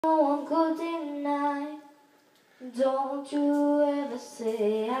No one could deny. Don't you ever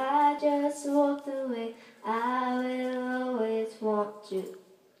say I just walked away. I will always want you.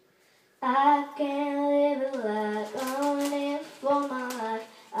 I can't live a life running for my life.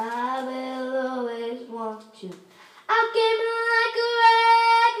 I will always want you. I came like a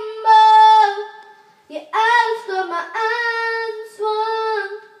wrecking ball. Your eyes got my eyes and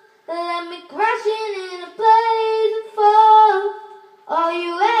swung. Let me crashing in a blaze and fall. All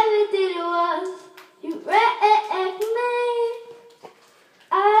you ever did was you wrecked me.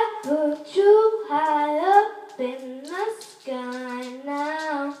 I put you high up in the sky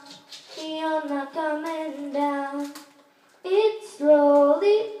now. You're not coming down. It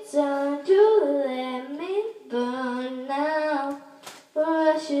slowly turned to let me burn now.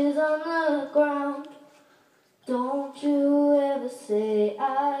 Ashes on the ground. Don't you ever say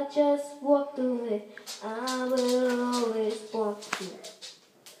I just walked away. I will always want you.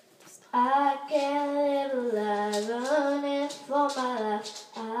 I can't live a life running for my life.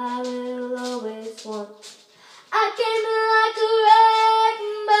 I will always want you. I came like a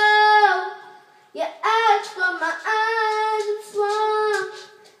wrecking ball. Your eyes from my eyes and swung.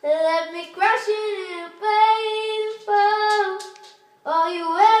 Left me crashing in a blaze and fall. All you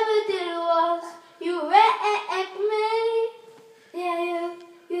ever did was you wrecked me. Yeah,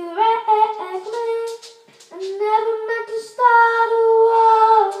 you wrecked me. I never meant to start a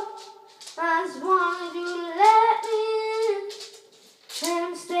war. I just wanted you to let me in. And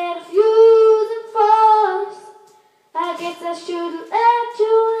instead of using force, I guess I should have let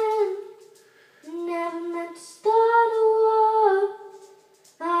you in. Never meant to start a war.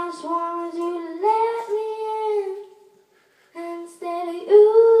 I just wanted you to let me in. And instead of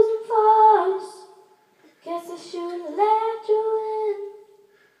using force, guess I should have let you in.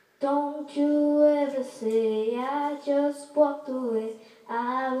 Don't you ever say I just walked away.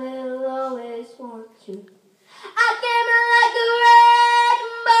 I will always want you. I came in like a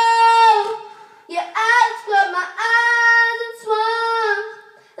wrecking ball. Your eyes caught my eyes and swung.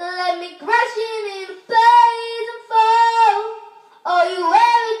 Let me crashing in a blaze and fall. All you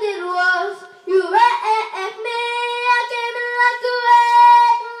ever did was you wrecked me. I came in like a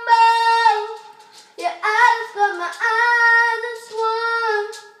wrecking ball. Your eyes caught my eyes and swung.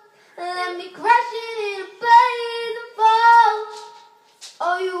 Let me crashing in a blaze and fall.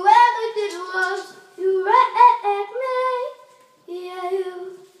 All you ever did was you wrecked me. Yeah,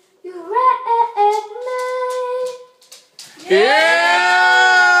 you wrecked me.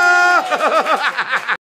 Yeah!